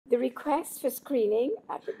request for screening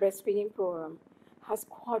at the breast screening program has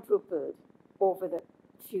quadrupled over the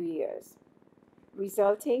few years,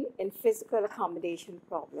 resulting in physical accommodation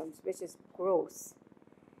problems, which is gross.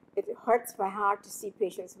 It hurts my heart to see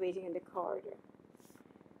patients waiting in the corridor.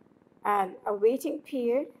 And a waiting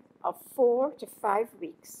period of 4 to 5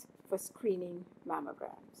 weeks for screening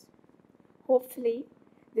mammograms. Hopefully,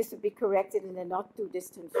 this will be corrected in the not too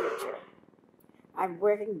distant future. I'm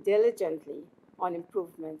working diligently on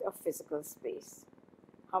improvement of physical space.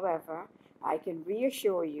 However, I can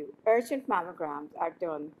reassure you, urgent mammograms are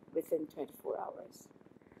done within 24 hours.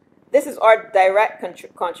 This is our direct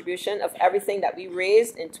contribution of everything that we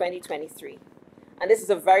raised in 2023. And this is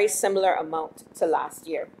a very similar amount to last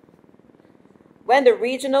year. When the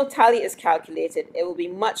regional tally is calculated, it will be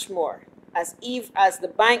much more, as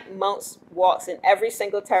the bank walks in every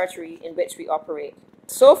single territory in which we operate.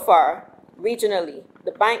 So far, regionally,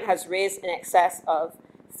 the bank has raised in excess of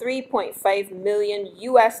 $3.5 million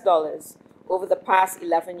over the past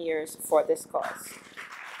 11 years for this cause.